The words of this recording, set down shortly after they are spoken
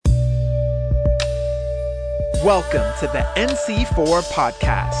Welcome to the NC4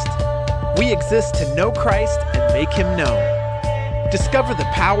 podcast. We exist to know Christ and make him known. Discover the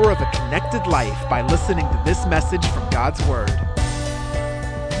power of a connected life by listening to this message from God's Word.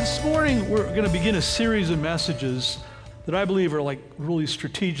 This morning, we're going to begin a series of messages that I believe are really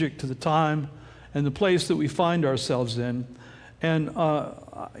strategic to the time and the place that we find ourselves in. And,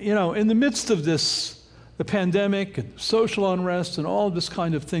 in the midst of this, the pandemic and social unrest and all this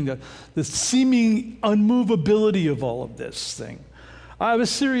kind of thing, the seeming unmovability of all of this thing, I have a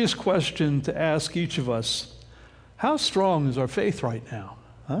serious question to ask each of us. How strong is our faith right now?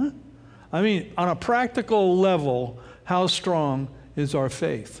 Huh? I mean, on a practical level, how strong is our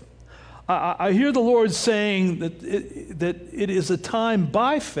faith? I hear the Lord saying that it is a time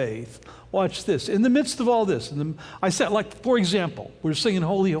by faith. Watch this. In the midst of all this, I said, for example, we're singing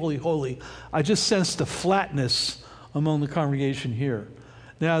Holy, Holy, Holy. I just sensed a flatness among the congregation here.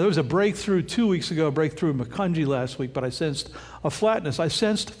 Now, there was a breakthrough 2 weeks ago, a breakthrough in Makunji last week, but I sensed a flatness. I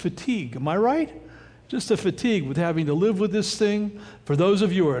sensed fatigue. Am I right? Just a fatigue with having to live with this thing. For those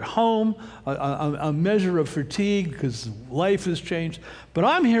of you who are at home, a measure of fatigue because life has changed. But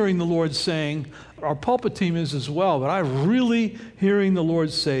I'm hearing the Lord saying, our pulpit team is as well, but I'm really hearing the Lord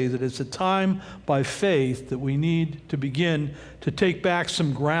say that it's a time by faith that we need to begin to take back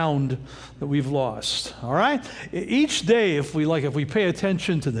some ground that we've lost. All right? Each day, if we pay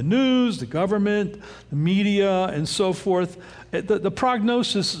attention to the news, the government, the media, and so forth, the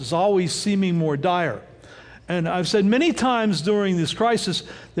prognosis is always seeming more dire. And I've said many times during this crisis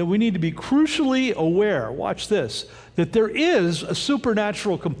that we need to be crucially aware, watch this, that there is a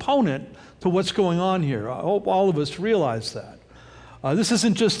supernatural component to what's going on here. I hope all of us realize that. This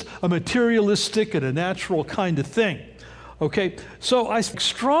isn't just a materialistic and a natural kind of thing. Okay, so I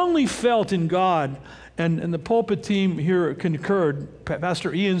strongly felt in God, and the pulpit team here concurred.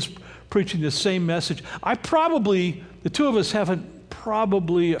 Pastor Ian's preaching the same message. The two of us haven't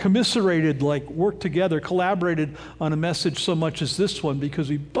probably commiserated, worked together, collaborated on a message so much as this one, because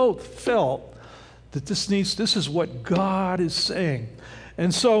we both felt that this is what God is saying.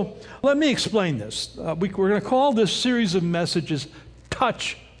 And so let me explain this. We're going to call this series of messages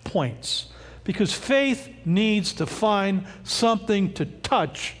touch points, because faith needs to find something to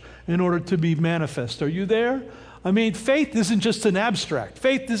touch in order to be manifest. Are you there? I mean, faith isn't just an abstract.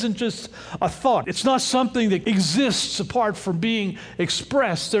 Faith isn't just a thought. It's not something that exists apart from being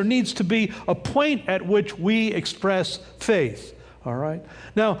expressed. There needs to be a point at which we express faith. All right?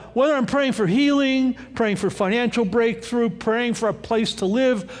 Now, whether I'm praying for healing, praying for financial breakthrough, praying for a place to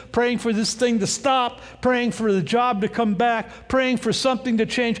live, praying for this thing to stop, praying for the job to come back, praying for something to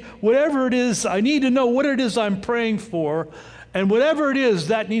change, whatever it is, I need to know what it is I'm praying for. And whatever it is,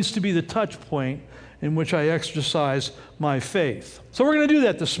 that needs to be the touch point in which I exercise my faith. So we're going to do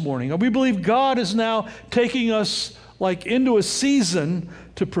that this morning. We believe God is now taking us into a season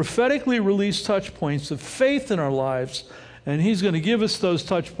to prophetically release touch points of faith in our lives. And he's going to give us those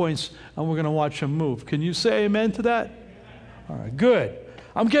touch points, and we're going to watch him move. Can you say amen to that? All right, good.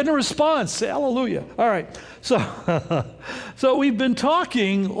 I'm getting a response. Say hallelujah. All right. So we've been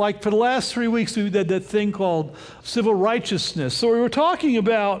talking, for the last 3 weeks, we did that thing called civil righteousness. So we were talking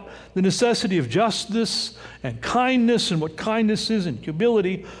about the necessity of justice and kindness and what kindness is and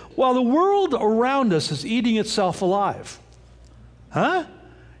humility, while the world around us is eating itself alive. Huh?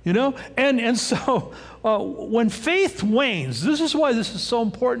 And so when faith wanes, this is why this is so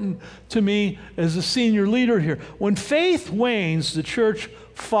important to me as a senior leader here. When faith wanes, the church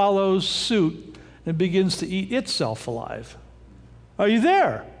follows suit and begins to eat itself alive. Are you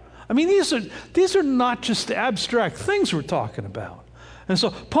there? I mean, these are not just abstract things we're talking about. And so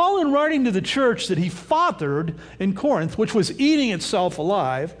Paul, in writing to the church that he fathered in Corinth, which was eating itself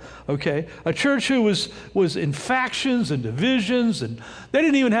alive, okay, a church who was in factions and divisions, and they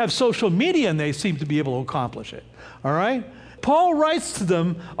didn't even have social media, and they seemed to be able to accomplish it, all right? Paul writes to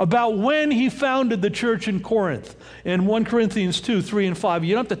them about when he founded the church in Corinth in 1 Corinthians 2, 3, and 5.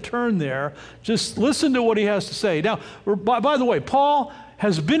 You don't have to turn there. Just listen to what he has to say. Now, by the way, Paul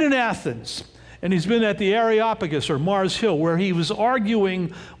has been in Athens. And he's been at the Areopagus, or Mars Hill, where he was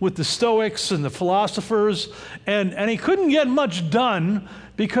arguing with the Stoics and the philosophers, and he couldn't get much done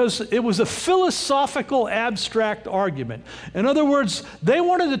because it was a philosophical, abstract argument. In other words, they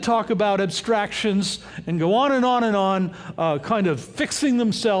wanted to talk about abstractions and go on and on and on, kind of fixing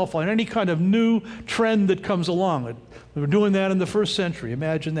themselves on any kind of new trend that comes along. They were doing that in the first century,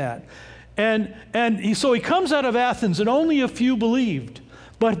 imagine that. So he comes out of Athens, and only a few believed.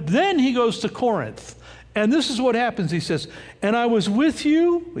 But then he goes to Corinth, and this is what happens. He says, and I was with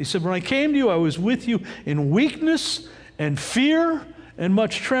you. He said, when I came to you, I was with you in weakness and fear and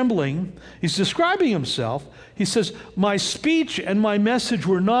much trembling. He's describing himself. He says, my speech and my message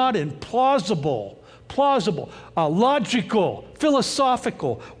were not in plausible, logical,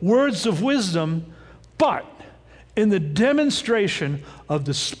 philosophical words of wisdom, but in the demonstration of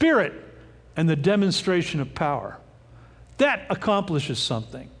the Spirit and the demonstration of power. That accomplishes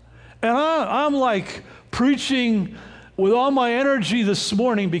something. And I'm like preaching with all my energy this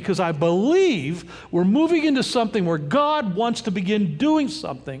morning because I believe we're moving into something where God wants to begin doing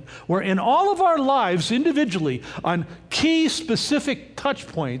something, where in all of our lives individually, on key specific touch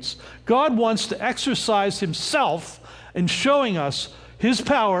points, God wants to exercise himself in showing us his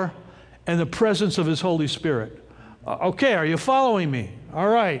power and the presence of his Holy Spirit. Okay, are you following me? All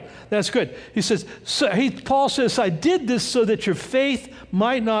right, that's good. He says, Paul says, I did this so that your faith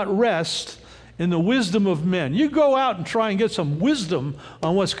might not rest in the wisdom of men. You go out and try and get some wisdom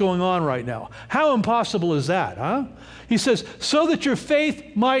on what's going on right now. How impossible is that, huh? He says, so that your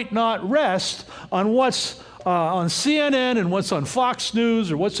faith might not rest on what's on CNN and what's on Fox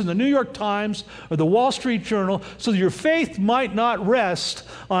News or what's in the New York Times or the Wall Street Journal, so that your faith might not rest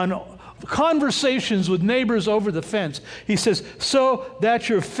on conversations with neighbors over the fence. He says, so that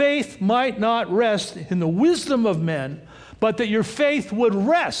your faith might not rest in the wisdom of men, but that your faith would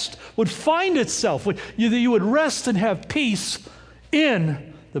rest, would find itself, that you would rest and have peace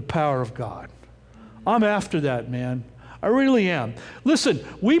in the power of God. I'm after that, man. I really am. Listen,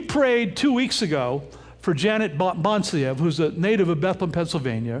 we prayed 2 weeks ago for Janet Bontsiev, who's a native of Bethlehem,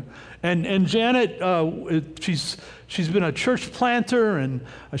 Pennsylvania. And Janet, she's been a church planter, and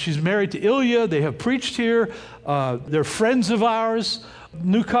she's married to Ilya. They have preached here. They're friends of ours.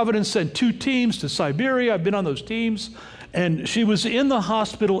 New Covenant sent 2 teams to Siberia. I've been on those teams. And she was in the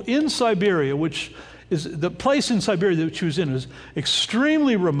hospital in Siberia, which is the place in Siberia that she was in is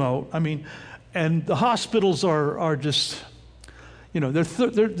extremely remote. I mean, and the hospitals are just, they're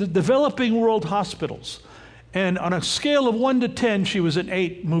developing world hospitals. And on a scale of 1 to 10, she was an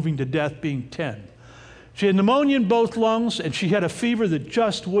 8, moving to death, being 10. She had pneumonia in both lungs, and she had a fever that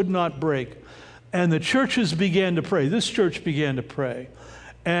just would not break. And the churches began to pray. This church began to pray.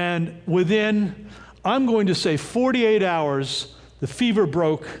 And within, I'm going to say 48 hours, the fever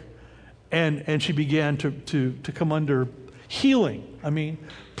broke, and she began to come under healing. I mean,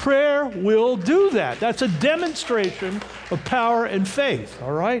 prayer will do that. That's a demonstration of power and faith,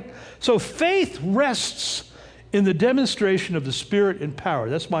 all right? So faith rests in the demonstration of the Spirit and power.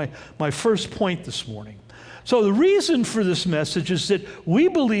 That's my first point this morning. So the reason for this message is that we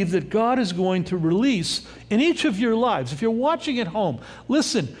believe that God is going to release in each of your lives. If you're watching at home,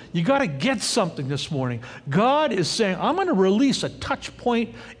 listen, you got to get something this morning. God is saying, I'm going to release a touch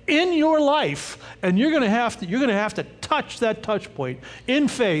point in your life, and you're going to have to touch that touch point in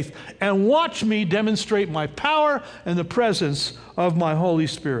faith and watch me demonstrate my power and the presence of my Holy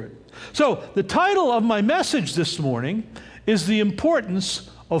Spirit. So the title of my message this morning is The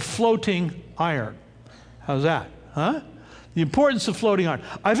Importance of Floating Iron. How's that? Huh? The importance of floating iron.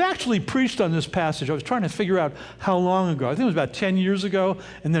 I've actually preached on this passage. I was trying to figure out how long ago. I think it was about 10 years ago,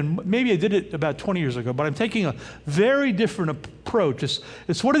 and then maybe I did it about 20 years ago, but I'm taking a very different approach.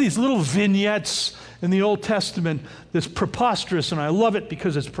 It's one of these little vignettes in the Old Testament that's preposterous, and I love it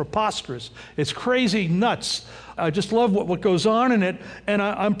because it's preposterous. It's crazy nuts. I just love what goes on in it, and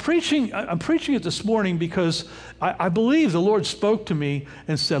I'm preaching it this morning because I believe the Lord spoke to me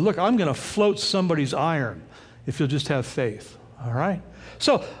and said, look, I'm going to float somebody's iron if you'll just have faith, all right?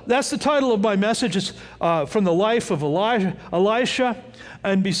 So that's the title of my message. It's from the life of Elisha.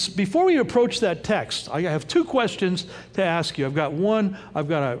 And before we approach that text, I have 2 questions to ask you. I've got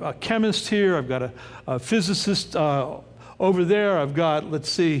a chemist here. I've got a physicist over there. I've got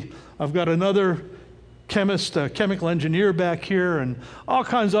another chemist, a chemical engineer back here, and all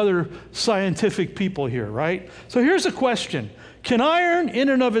kinds of other scientific people here, right? So here's a question. Can iron in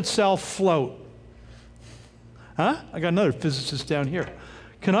and of itself float? Huh? I got another physicist down here.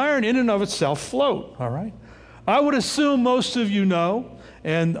 Can iron in and of itself float? All right. I would assume most of you know,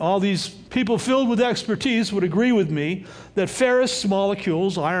 and all these people filled with expertise would agree with me, that ferrous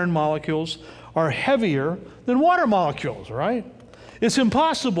molecules, iron molecules, are heavier than water molecules, right? It's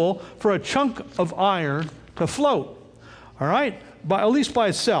impossible for a chunk of iron to float, all right, at least by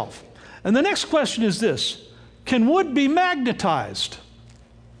itself. And the next question is this: can wood be magnetized?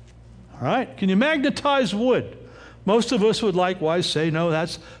 All right, can you magnetize wood? Most of us would likewise say, no,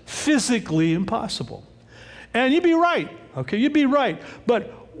 that's physically impossible. And you'd be right, okay, you'd be right.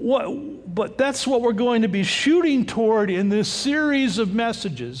 But that's what we're going to be shooting toward in this series of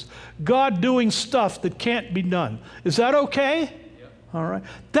messages, God doing stuff that can't be done. Is that okay? Yep. All right?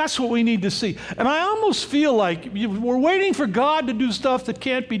 That's what we need to see. And I almost feel like we're waiting for God to do stuff that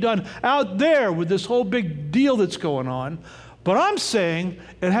can't be done out there with this whole big deal that's going on. But I'm saying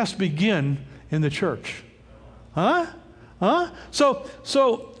it has to begin in the church. Huh? So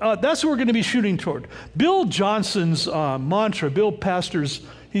that's what we're going to be shooting toward. Bill Johnson's mantra, Bill pastors,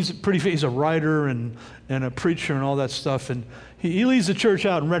 he's a writer and a preacher and all that stuff. And he leads the church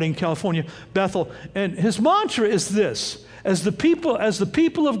out in Redding, California, Bethel. And his mantra is this: as the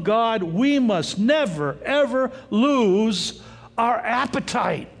people of God, we must never, ever lose our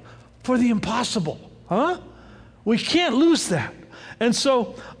appetite for the impossible. We can't lose that. And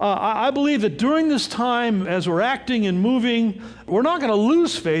so I believe that during this time, as we're acting and moving, we're not going to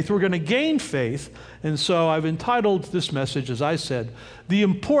lose faith, we're going to gain faith. And so I've entitled this message, as I said, The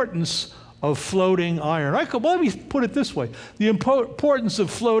Importance of Floating Iron. Let me put it this way: the importance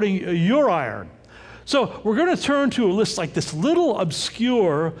of floating your iron. So we're going to turn to a list like this little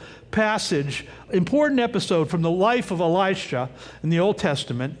obscure passage, important episode from the life of Elisha in the Old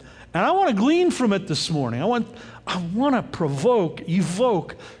Testament. And I want to glean from it this morning. I want to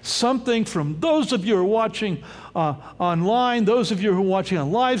evoke something from those of you who are watching online, those of you who are watching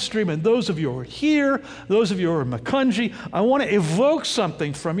on live stream, and those of you who are here, those of you who are in Makunji. I want to evoke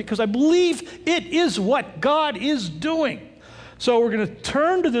something from you because I believe it is what God is doing. So we're going to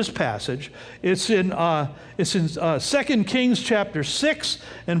turn to this passage. It's in 2 Kings chapter 6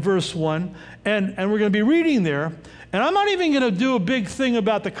 and verse 1, and we're going to be reading there. And I'm not even going to do a big thing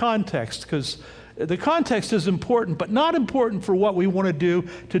about the context, because the context is important, but not important for what we want to do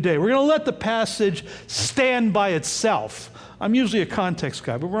today. We're going to let the passage stand by itself. I'm usually a context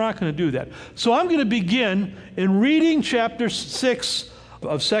guy, but we're not going to do that. So I'm going to begin in reading chapter 6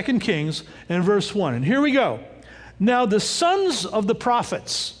 of 2 Kings and verse 1. And here we go. Now the sons of the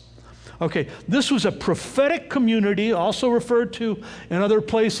prophets. Okay, this was a prophetic community, also referred to in other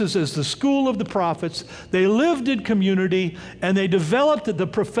places as the school of the prophets. They lived in community and they developed the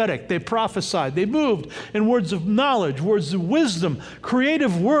prophetic. They prophesied. They moved in words of knowledge, words of wisdom,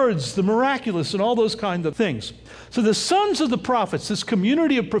 creative words, the miraculous, and all those kinds of things. So the sons of the prophets, this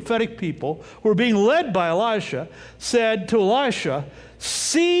community of prophetic people who were being led by Elisha, said to Elisha,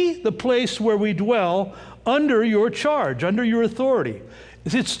 "See the place where we dwell under your charge, under your authority.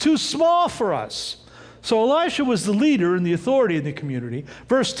 It's too small for us." So Elisha was the leader and the authority in the community.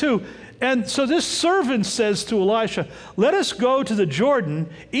 Verse 2, and so this servant says to Elisha, "Let us go to the Jordan,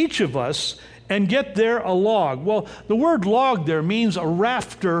 each of us, and get there a log." Well, the word log there means a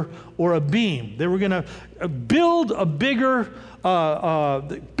rafter or a beam. They were going to build a bigger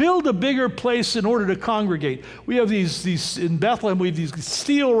place in order to congregate. We have these in Bethlehem, we have these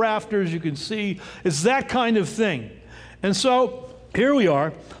steel rafters you can see. It's that kind of thing. And so here we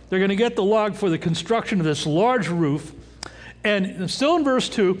are. They're going to get the log for the construction of this large roof. And still in verse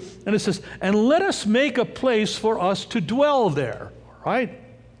 2, and it says, "And let us make a place for us to dwell there." All right?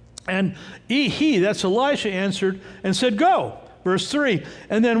 And he, that's Elisha, answered and said, "Go." Verse 3,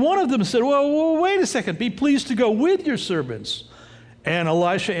 and then one of them said, well, wait a second, be pleased to go with your servants. And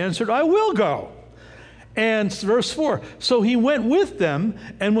Elisha answered, "I will go." And verse 4, so he went with them,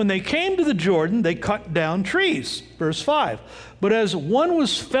 and when they came to the Jordan, they cut down trees. Verse 5, but as one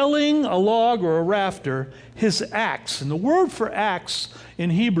was felling a log or a rafter, his axe, and the word for axe in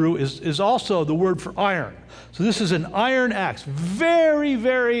Hebrew is also the word for iron. So this is an iron axe, very,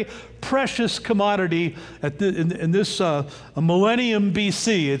 very precious commodity in this millennium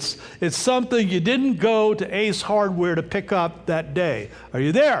BC. It's something you didn't go to Ace Hardware to pick up that day. Are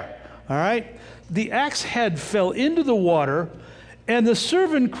you there? All right? The axe head fell into the water, and the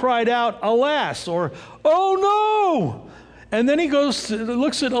servant cried out, "Alas," or "Oh no!" And then he looks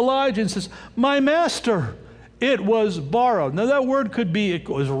at Elijah and says, "My master, it was borrowed." Now that word could be, it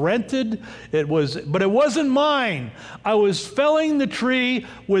was rented, but it wasn't mine. I was felling the tree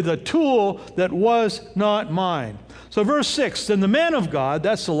with a tool that was not mine. So verse 6, then the man of God,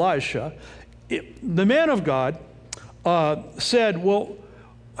 that's Elisha, the man of God said, well,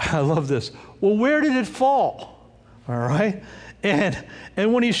 I love this. Well, where did it fall? All right. And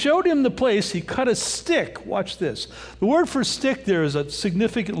when he showed him the place, he cut a stick. Watch this. The word for stick there is a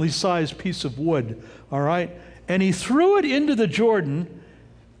significantly sized piece of wood. All right. And he threw it into the Jordan,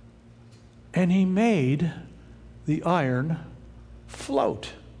 and he made the iron float.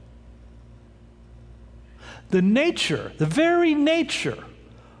 The very nature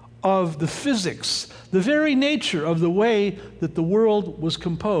of the physics, the very nature of the way that the world was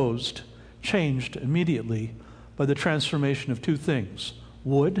composed changed immediately by the transformation of two things,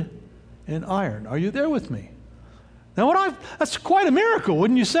 wood and iron. Are you there with me? Now, that's quite a miracle,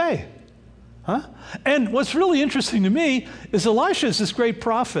 wouldn't you say? Huh? And what's really interesting to me is Elisha is this great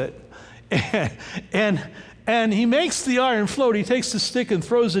prophet, and he makes the iron float. He takes the stick and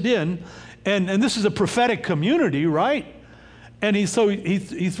throws it in, and this is a prophetic community, right? And he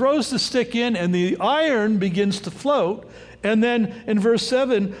throws the stick in, and the iron begins to float. And then in verse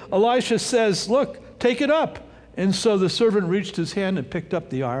 7, Elisha says, look, take it up. And so the servant reached his hand and picked up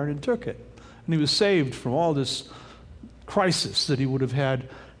the iron and took it. And he was saved from all this crisis that he would have had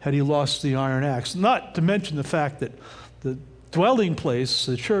he lost the iron axe. Not to mention the fact that the dwelling place,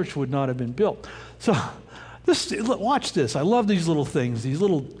 the church, would not have been built. So watch this. I love these little things, these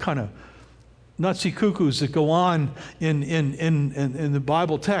little kind of nutsy cuckoos that go on in the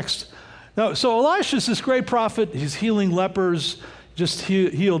Bible text. Now, so Elisha is this great prophet. He's healing lepers, just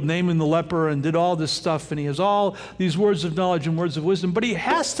healed Naaman the leper and did all this stuff. And he has all these words of knowledge and words of wisdom. But he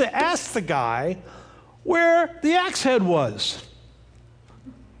has to ask the guy where the axe head was.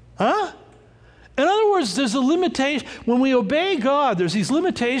 Huh? In other words, there's a limitation. When we obey God, there's these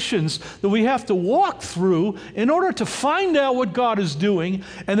limitations that we have to walk through in order to find out what God is doing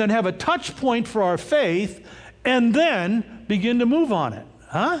and then have a touch point for our faith and then begin to move on it.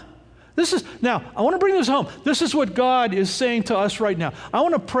 Huh? Now, I want to bring this home. This is what God is saying to us right now. I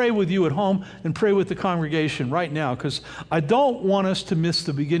want to pray with you at home and pray with the congregation right now because I don't want us to miss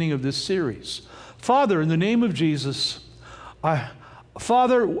the beginning of this series. Father, in the name of Jesus,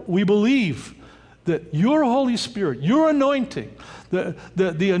 Father, we believe that your Holy Spirit, your anointing,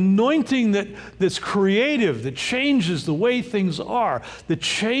 the anointing that's creative, that changes the way things are, that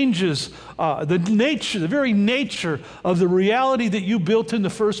changes the very nature of the reality that you built in the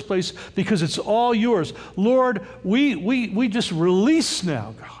first place because it's all yours. Lord, we just release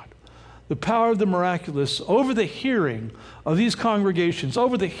now, God, the power of the miraculous over the hearing of these congregations,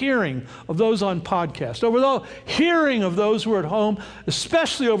 over the hearing of those on podcast, over the hearing of those who are at home,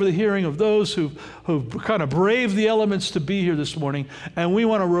 especially over the hearing of those who've kind of braved the elements to be here this morning. And we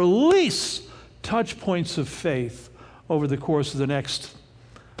want to release touch points of faith over the course of the next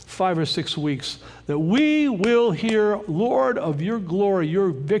 5 or 6 weeks, that we will hear, Lord, of your glory, your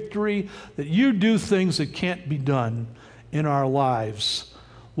victory, that you do things that can't be done in our lives,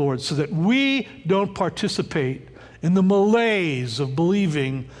 Lord, so that we don't participate in the malaise of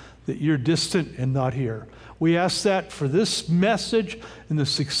believing that you're distant and not here. We ask that for this message and the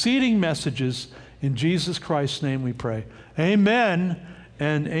succeeding messages. In Jesus Christ's name we pray. Amen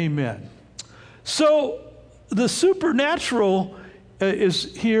and amen. So the supernatural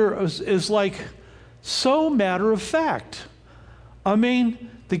is like so matter of fact. I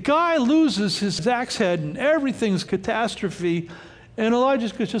mean, the guy loses his axe head and everything's catastrophe. And Elijah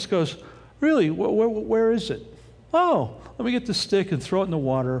just goes, really, where is it? Oh, let me get the stick and throw it in the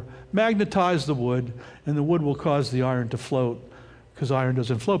water, magnetize the wood, and the wood will cause the iron to float, because iron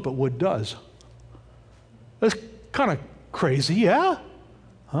doesn't float, but wood does. That's kind of crazy, yeah?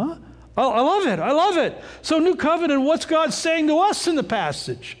 Huh? I love it. So New Covenant, what's God saying to us in the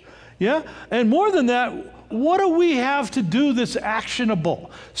passage? Yeah? And more than that, what do we have to do that's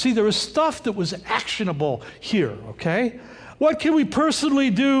actionable? See, there was stuff that was actionable here, okay? What can we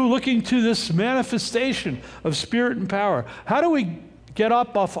personally do looking to this manifestation of spirit and power? How do we get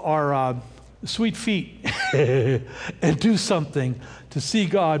up off our sweet feet and do something to see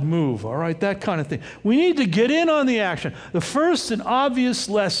God move? All right, that kind of thing. We need to get in on the action. The first and obvious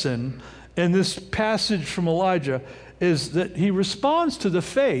lesson in this passage from Elijah is that he responds to the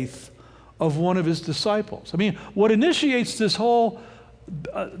faith of one of his disciples. I mean, what initiates this whole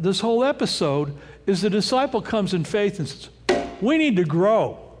episode is the disciple comes in faith and says, we need to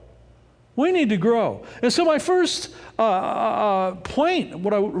grow. We need to grow. And so my first point,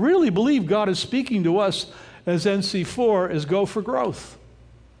 what I really believe God is speaking to us as NC4 is go for growth.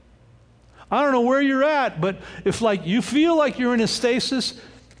 I don't know where you're at, but if you feel like you're in a stasis,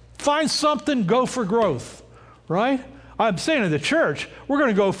 find something, go for growth, right? I'm saying to the church, we're going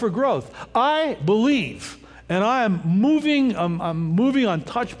to go for growth. I believe, and I'm moving on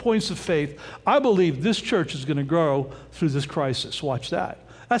touch points of faith. I believe this church is going to grow through this crisis. Watch that.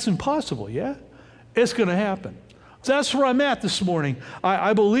 That's impossible, yeah? It's going to happen. So that's where I'm at this morning.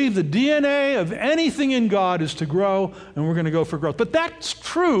 I believe the DNA of anything in God is to grow, and we're going to go for growth. But that's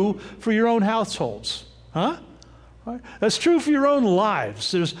true for your own households, huh? Right? That's true for your own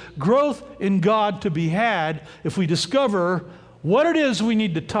lives. There's growth in God to be had if we discover what it is we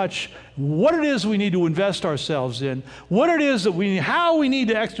need to touch, what it is we need to invest ourselves in, what it is how we need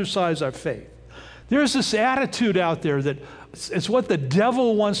to exercise our faith. There's this attitude out there that it's what the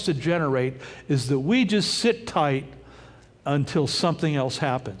devil wants to generate, is that we just sit tight until something else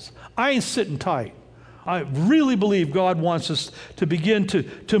happens. I ain't sitting tight. I really believe God wants us to begin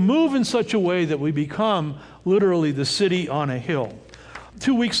to move in such a way that we become literally the city on a hill.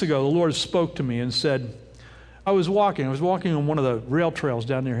 2 weeks ago, the Lord spoke to me and said, I was walking on one of the rail trails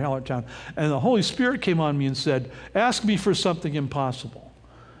down near Hellertown, and the Holy Spirit came on me and said, ask me for something impossible.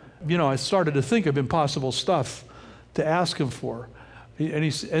 I started to think of impossible stuff to ask him for.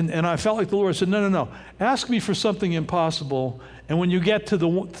 And I felt like the Lord said, no, ask me for something impossible, and when you get to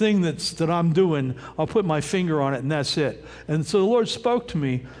the thing that I'm doing, I'll put my finger on it, and that's it. And so the Lord spoke to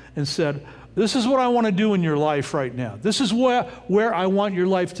me and said, this is what I want to do in your life right now. This is where I want your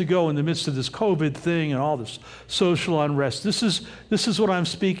life to go in the midst of this COVID thing and all this social unrest. This is what I'm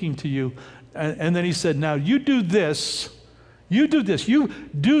speaking to you. And then he said, now you do this. You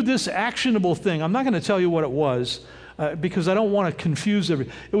do this actionable thing. I'm not going to tell you what it was because I don't want to confuse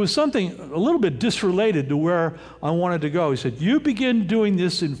everything. It was something a little bit disrelated to where I wanted to go. He said, you begin doing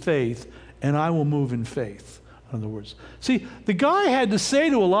this in faith, and I will move in faith. In other words, see, the guy had to say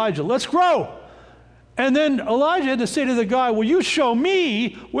to Elijah, let's grow. And then Elijah had to say to the guy, well, you show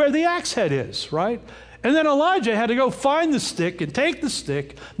me where the axe head is, right? And then Elijah had to go find the stick and take the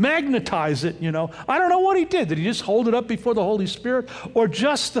stick, magnetize it, I don't know what he did. Did he just hold it up before the Holy Spirit? Or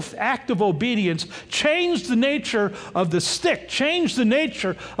just the act of obedience changed the nature of the stick, changed the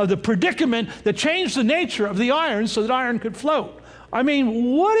nature of the predicament, that changed the nature of the iron so that iron could float? I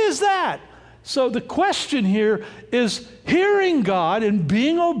mean, what is that? So the question here is hearing God and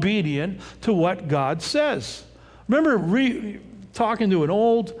being obedient to what God says. Remember talking to an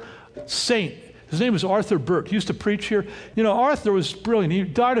old saint. His name was Arthur Burt. He used to preach here. Arthur was brilliant. He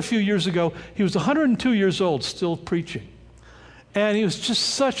died a few years ago. He was 102 years old, still preaching. And he was just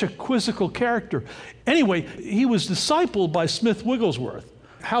such a quizzical character. Anyway, he was discipled by Smith Wigglesworth.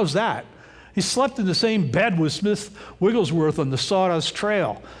 How's that? He slept in the same bed with Smith Wigglesworth on the Sawdust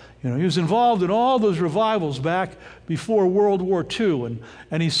Trail. He was involved in all those revivals back before World War II,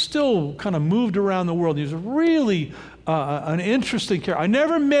 and he still kind of moved around the world. He was really an interesting character. I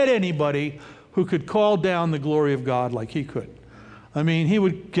never met anybody who could call down the glory of God like he could. I mean, he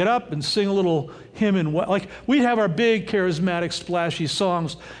would get up and sing a little hymn, like we'd have our big, charismatic, splashy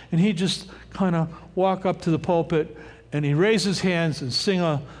songs, and he'd just kind of walk up to the pulpit, and he'd raise his hands and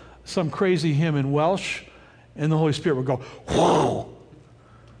sing some crazy hymn in Welsh, and the Holy Spirit would go, whoa!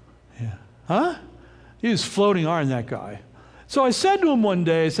 Yeah. Huh? He was floating iron, that guy. So I said to him one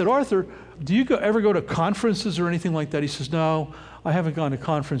day, I said, Arthur, do you ever go to conferences or anything like that? He says, no, I haven't gone to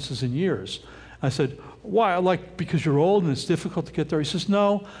conferences in years. I said, why? Because you're old and it's difficult to get there. He says,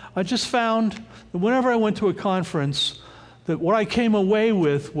 no, I just found that whenever I went to a conference, that what I came away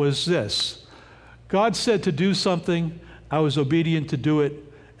with was this. God said to do something, I was obedient to do it,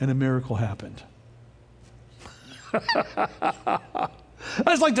 and a miracle happened.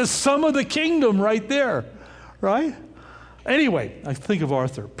 That's like the sum of the kingdom right there, right? Anyway, I think of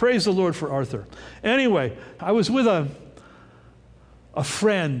Arthur. Praise the Lord for Arthur. Anyway, I was with a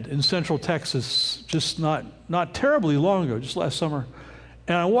friend in Central Texas just not terribly long ago, just last summer.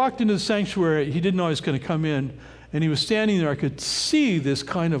 And I walked into the sanctuary. He didn't know I was going to come in. And he was standing there. I could see this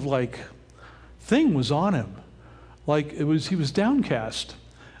kind of thing was on him. He was downcast.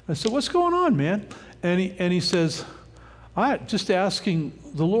 I said, what's going on, man? And he says, I'm just asking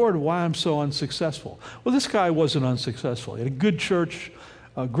the Lord why I'm so unsuccessful. Well, this guy wasn't unsuccessful. He had a good church,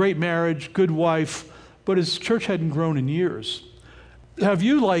 a great marriage, good wife, but his church hadn't grown in years. Have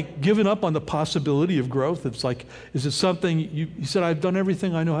you given up on the possibility of growth? It's is it something, he said, I've done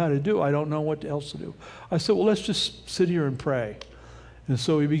everything I know how to do. I don't know what else to do. I said, well, let's just sit here and pray. And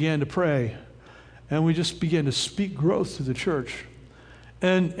so we began to pray, and we just began to speak growth to the church.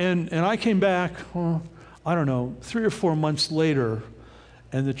 And I came back, I don't know, 3 or 4 months later,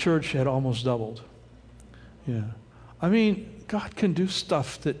 and the church had almost doubled. Yeah. I mean, God can do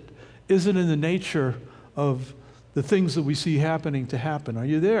stuff that isn't in the nature of the things that we see happening to happen. Are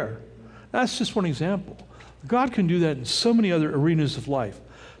you there? That's just one example. God can do that in so many other arenas of life.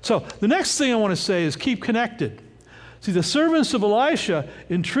 So the next thing I want to say is keep connected. See, the servants of Elisha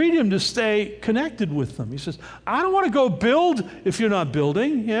entreat him to stay connected with them. He says, I don't want to go build if you're not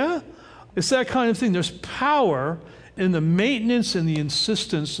building. Yeah? It's that kind of thing. There's power in the maintenance and the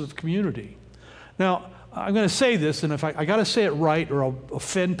insistence of community. Now, I'm going to say this, and if I got to say it right or I'll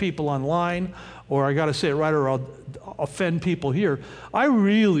offend people online, or I got to say it right or I'll offend people here, I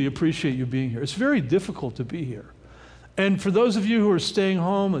really appreciate you being here. It's very difficult to be here. And for those of you who are staying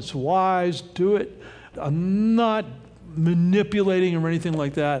home, it's wise, do it. I'm not manipulating or anything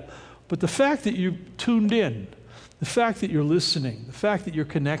like that, but the fact that you tuned in, the fact that you're listening, the fact that you're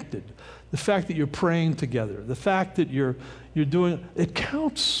connected, the fact that you're praying together, the fact that you're doing, it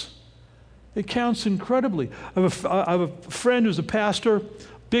counts. It counts incredibly. I have a friend who's a pastor,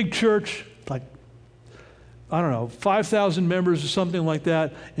 big church, like, I don't know, 5,000 members or something like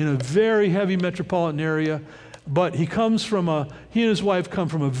that, in a very heavy metropolitan area. But he and his wife come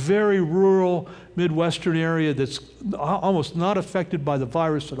from a very rural Midwestern area that's almost not affected by the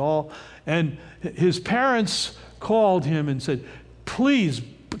virus at all. And his parents called him and said, please,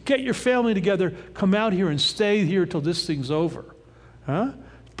 get your family together, come out here and stay here till this thing's over. Huh?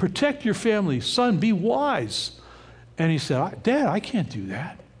 Protect your family. Son, be wise. And he said, Dad, I can't do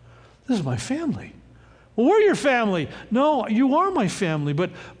that. This is my family. Well, we're your family. No, you are my family, but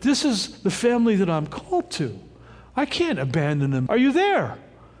this is the family that I'm called to. I can't abandon them. Are you there?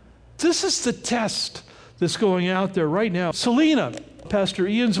 This is the test that's going out there right now. Selena, Pastor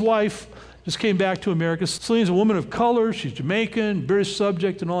Ian's wife, just came back to America. Selena's a woman of color. She's Jamaican, British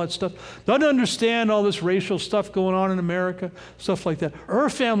subject and all that stuff. Doesn't understand all this racial stuff going on in America, stuff like that. Her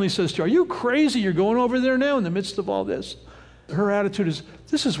family says to her, are you crazy? You're going over there now in the midst of all this? Her attitude is,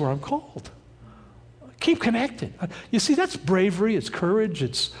 this is where I'm called. Keep connected. You see, that's bravery, it's courage,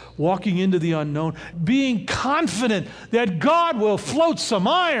 it's walking into the unknown, being confident that God will float some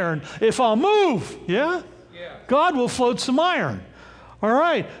iron if I'll move. Yeah? God will float some iron. All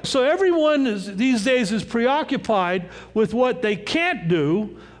right. So everyone these days is preoccupied with what they can't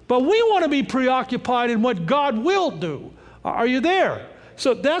do, but we want to be preoccupied in what God will do. Are you there?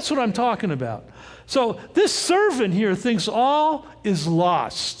 So that's what I'm talking about. So this servant here thinks all is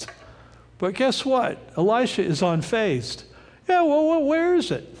lost. But guess what? Elisha is unfazed. Yeah, well, where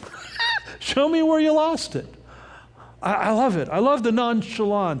is it? Show me where you lost it. I love it. I love the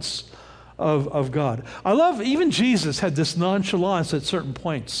nonchalance of God. I love, even Jesus had this nonchalance at certain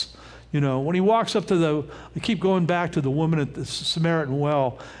points. You know, when he walks up to I keep going back to the woman at the Samaritan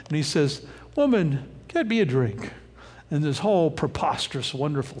well, and he says, woman, get me a drink. And this whole preposterous,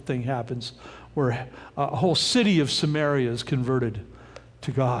 wonderful thing happens where a whole city of Samaria is converted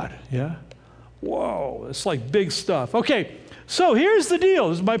to God. Yeah? Whoa, it's like big stuff. Okay, so here's the deal.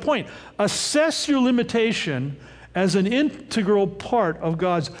 This is my point. Assess your limitation as an integral part of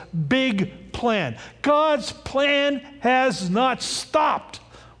God's big plan. God's plan has not stopped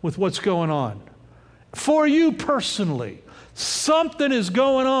with what's going on. For you personally, something is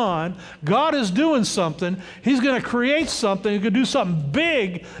going on. God is doing something. He's going to create something. He's going to do something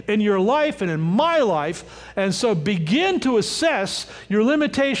big in your life and in my life. And so begin to assess your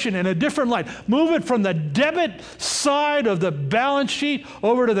limitation in a different light. Move it from the debit side of the balance sheet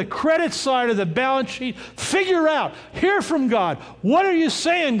over to the credit side of the balance sheet. Figure out, hear from God. What are you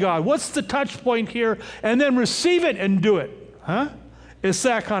saying, God? What's the touch point here? And then receive it and do it. Huh? It's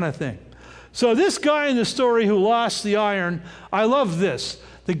that kind of thing. So this guy in the story who lost the iron, I love this.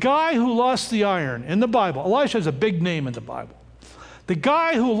 The guy who lost the iron in the Bible, Elisha has a big name in the Bible. The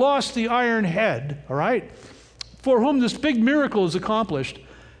guy who lost the iron head, all right, for whom this big miracle is accomplished,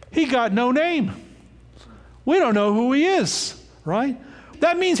 he got no name. We don't know who he is, right?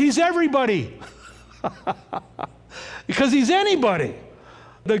 That means he's everybody. Because he's anybody.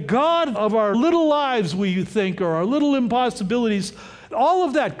 The God of our little lives, we think, or our little impossibilities, all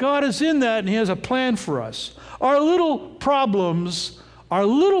of that, God is in that and he has a plan for us. Our little problems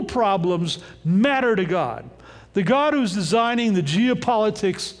matter to God. The God who's designing the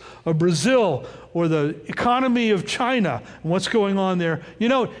geopolitics of Brazil or the economy of China and what's going on there, you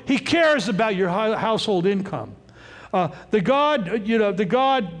know, he cares about your household income. God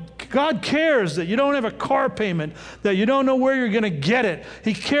cares that you don't have a car payment, that you don't know where you're going to get it.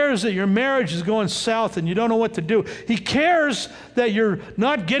 He cares that your marriage is going south and you don't know what to do. He cares that you're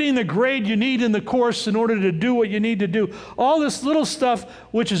not getting the grade you need in the course in order to do what you need to do. All this little stuff,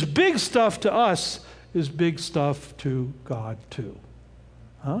 which is big stuff to us, is big stuff to God too.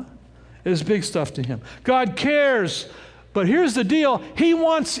 Huh? It's big stuff to him. God cares, but here's the deal. He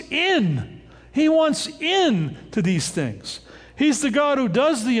wants in. He wants in to these things. He's the God who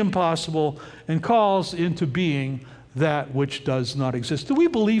does the impossible and calls into being that which does not exist. Do we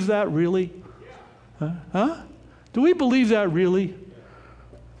believe that really? Huh? Do we believe that really?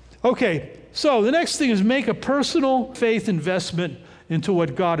 Okay, so the next thing is make a personal faith investment into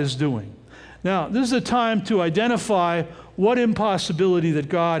what God is doing. Now, this is a time to identify what impossibility that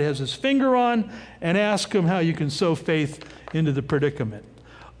God has his finger on and ask him how you can sow faith into the predicament.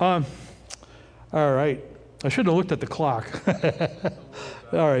 All right. I should have looked at the clock.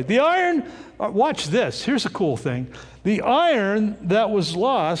 All right. The iron, watch this. Here's a cool thing. The iron that was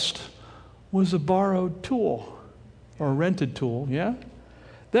lost was a borrowed tool or a rented tool, yeah?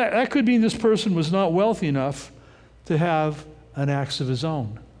 That could mean this person was not wealthy enough to have an axe of his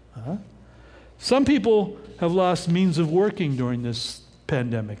own. Some people have lost means of working during this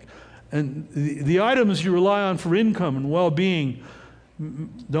pandemic. And the items you rely on for income and well-being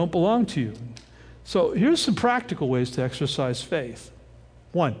don't belong to you. So here's some practical ways to exercise faith.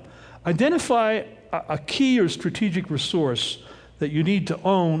 1, identify a key or strategic resource that you need to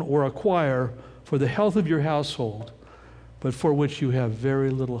own or acquire for the health of your household, but for which you have very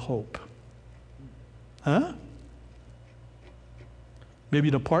little hope. Huh? Maybe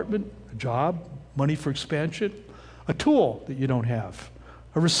an apartment, a job, money for expansion, a tool that you don't have,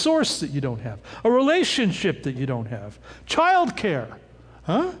 a resource that you don't have, a relationship that you don't have, childcare,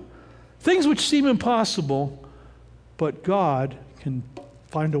 huh? Things which seem impossible, but God can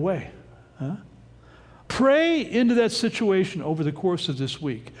find a way. Huh? Pray into that situation over the course of this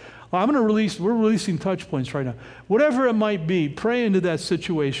week. We're releasing touch points right now. Whatever it might be, pray into that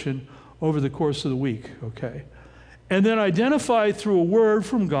situation over the course of the week, okay? And then identify through a word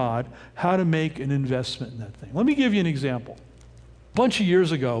from God how to make an investment in that thing. Let me give you an example. A bunch of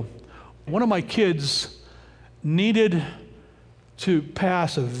years ago, one of my kids needed to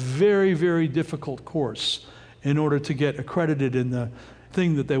pass a very, very difficult course in order to get accredited in the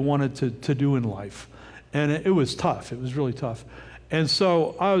thing that they wanted to do in life. And it was tough. It was really tough. And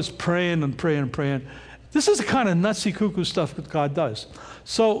so I was praying and praying and praying. This is the kind of nutsy cuckoo stuff that God does.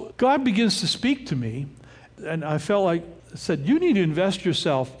 So God begins to speak to me, and I felt like, I said, you need to invest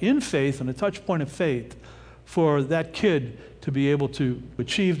yourself in faith and a touch point of faith for that kid to be able to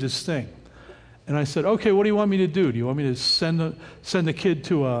achieve this thing. And I said, okay, what do you want me to do? Do you want me to send the kid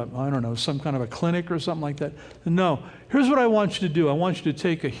to some kind of a clinic or something like that? No. Here's what I want you to do. I want you to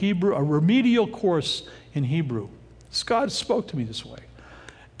take a remedial course in Hebrew. God spoke to me this way.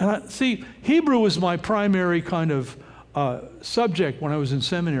 And Hebrew was my primary kind of subject when I was in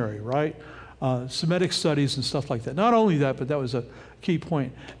seminary, right? Semitic studies and stuff like that. Not only that, but that was a key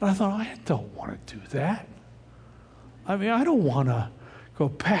point. And I thought, I don't want to do that. I mean, I don't want to go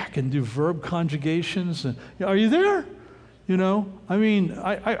back and do verb conjugations. And, are you there? You know, I mean,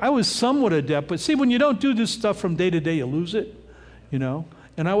 I was somewhat adept, but see, when you don't do this stuff from day to day, you lose it, you know.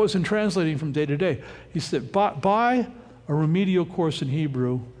 And I wasn't translating from day to day. He said, buy a remedial course in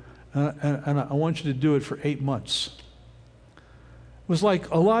Hebrew, and I want you to do it for 8 months. It was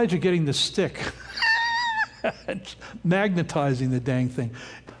like Elijah getting the stick, magnetizing the dang thing.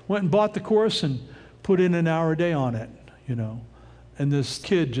 Went and bought the course and put in an hour a day on it, you know. And this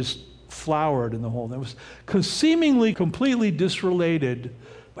kid just flowered in the whole thing. It was seemingly completely disrelated.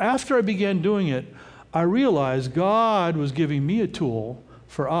 After I began doing it, I realized God was giving me a tool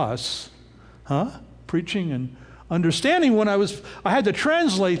for us, preaching and understanding when I had to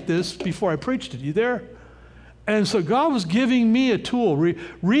translate this before I preached it. You there? And so God was giving me a tool,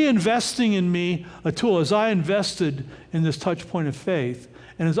 reinvesting in me a tool as I invested in this touch point of faith.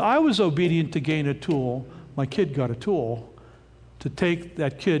 And as I was obedient to gain a tool, my kid got a tool to take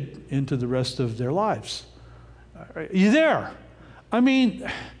that kid into the rest of their lives. Are you there? I mean,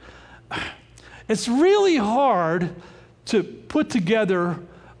 it's really hard to put together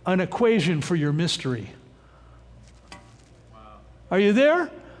an equation for your mystery. Wow. Are you there?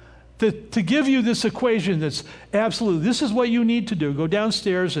 To give you this equation that's absolute. This is what you need to do. Go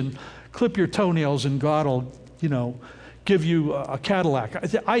downstairs and clip your toenails and God will, give you a Cadillac.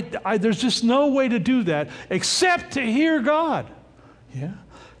 There's just no way to do that except to hear God. Yeah.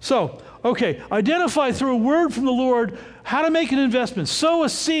 So, okay, identify through a word from the Lord how to make an investment. Sow a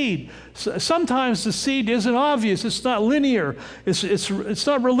seed. Sometimes the seed isn't obvious. It's not linear. It's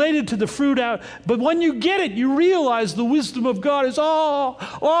not related to the fruit out. But when you get it, you realize the wisdom of God is all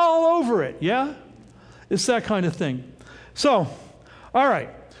over it. Yeah? It's that kind of thing. So, all right.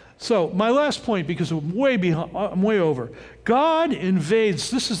 So my last point, because I'm way over. God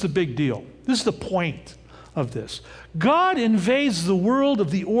invades. This is the big deal. This is the point of this. God invades the world of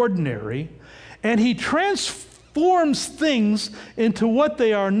the ordinary, and he transforms things into what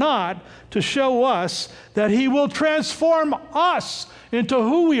they are not to show us that he will transform us into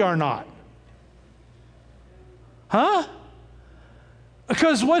who we are not. Huh?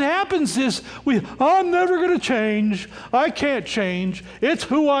 Because what happens is, I'm never going to change. I can't change. It's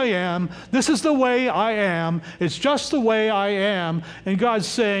who I am. This is the way I am. It's just the way I am. And God's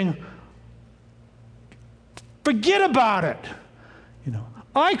saying, forget about it.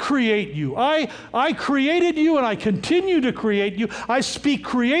 I create you. I created you, and I continue to create you. I speak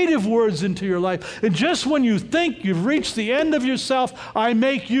creative words into your life. And just when you think you've reached the end of yourself, I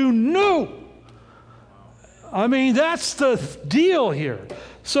make you new. I mean, that's the deal here.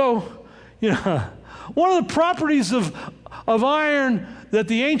 So, one of the properties of iron that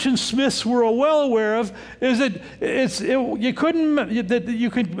the ancient smiths were well aware of is that you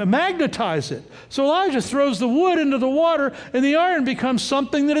could magnetize it. So Elijah throws the wood into the water, and the iron becomes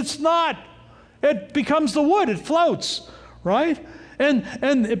something that it's not. It becomes the wood. It floats, right? And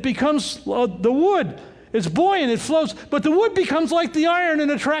it becomes the wood. It's buoyant. It floats. But the wood becomes like the iron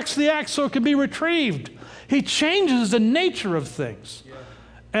and attracts the axe so it can be retrieved. He changes the nature of things.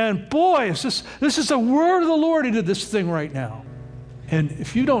 And boy, this is the word of the Lord into this thing right now. And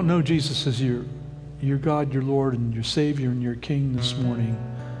if you don't know Jesus as your God, your Lord, and your Savior, and your King this morning,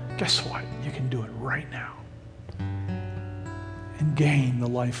 guess what? You can do it right now. And gain the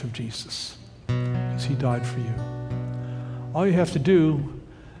life of Jesus. Because he died for you. All you have to do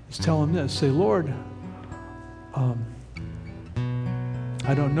is tell him this. Say, Lord, I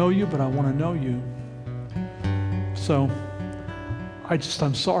don't know you, but I want to know you. So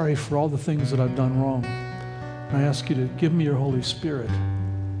I'm sorry for all the things that I've done wrong. And I ask you to give me your Holy Spirit.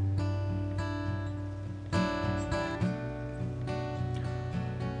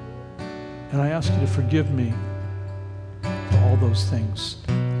 And I ask you to forgive me for all those things,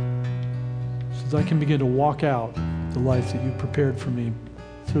 so that I can begin to walk out the life that you prepared for me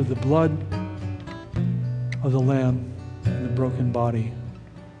through the blood of the Lamb and the broken body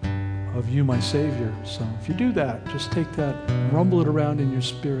of you, my Savior. So if you do that, just take that, rumble it around in your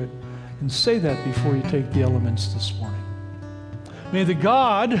spirit, and say that before you take the elements this morning. May the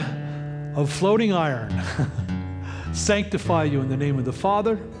God of floating iron sanctify you in the name of the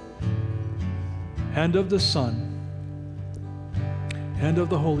Father, and of the Son, and of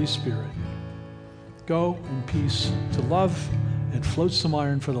the Holy Spirit. Go in peace to love and float some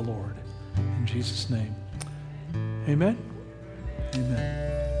iron for the Lord. In Jesus' name. Amen. Amen.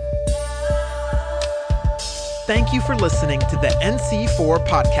 Thank you for listening to the NC4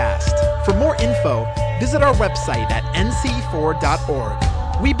 podcast. For more info, visit our website at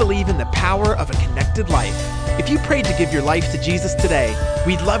nc4.org. We believe in the power of a connected life. If you prayed to give your life to Jesus today,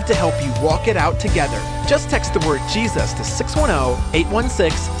 we'd love to help you walk it out together. Just text the word Jesus to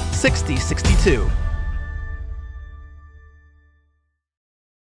 610-816-6062.